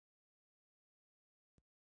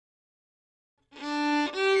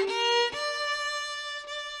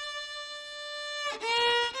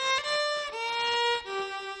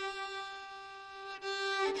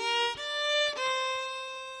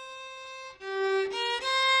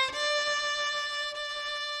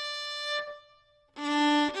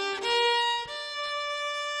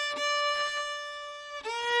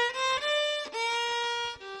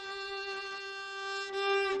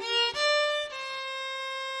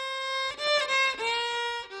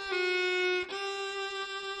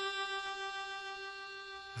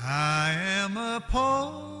a poor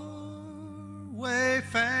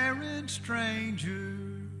wayfaring stranger,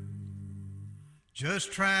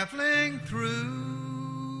 just traveling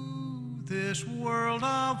through this world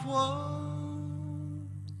of woe.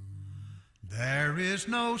 There is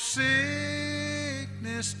no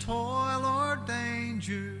sickness, toil, or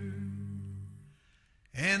danger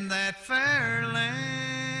in that fair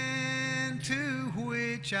land to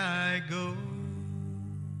which I go.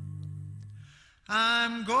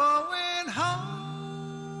 I'm going home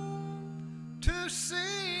to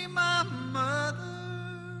see my mother.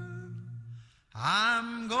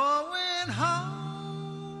 I'm going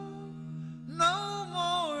home, no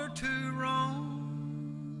more to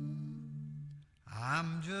roam.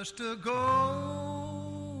 I'm just a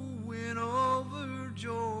going over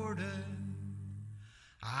Jordan.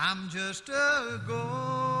 I'm just a going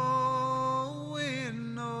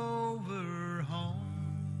over home.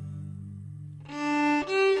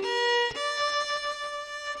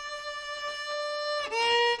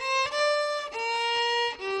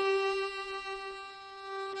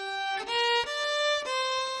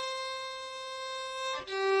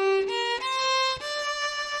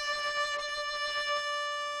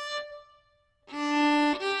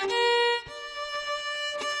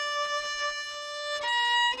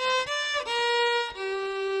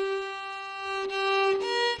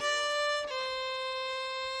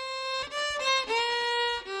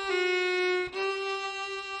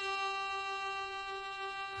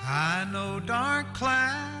 I know dark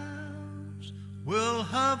clouds will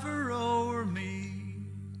hover over me.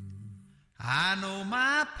 I know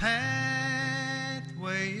my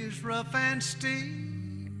pathway is rough and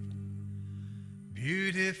steep.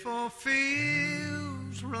 Beautiful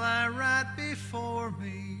fields lie right before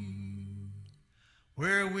me,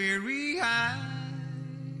 where weary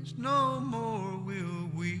eyes no more will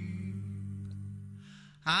weep.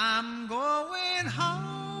 I'm going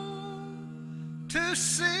home to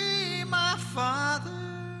see my father.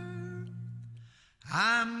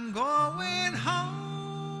 I'm going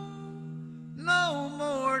home, no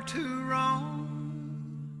more to roam.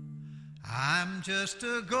 I'm just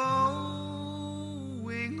a going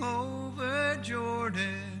over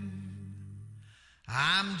Jordan.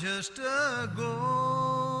 I'm just a going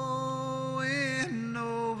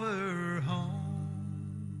over home.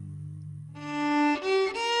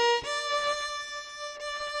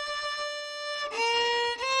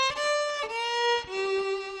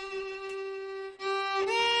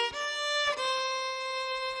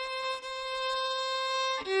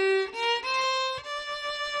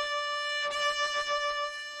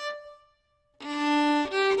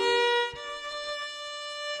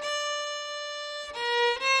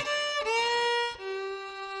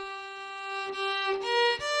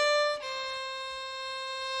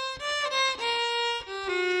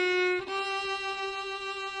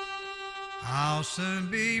 I'll soon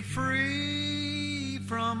be free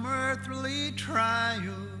from earthly trials.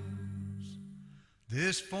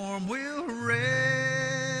 This form will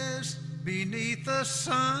rest beneath the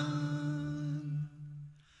sun.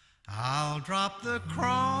 I'll drop the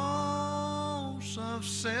cross of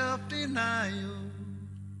self-denial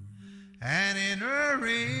and enter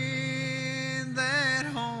in that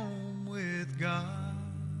home with God.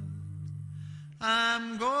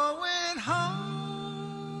 I'm going home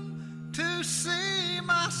to see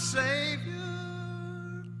my Savior.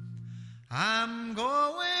 I'm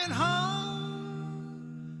going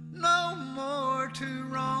home, no more to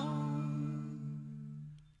roam.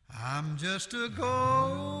 I'm just a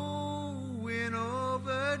going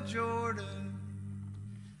over Jordan.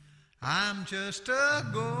 I'm just a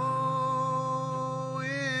going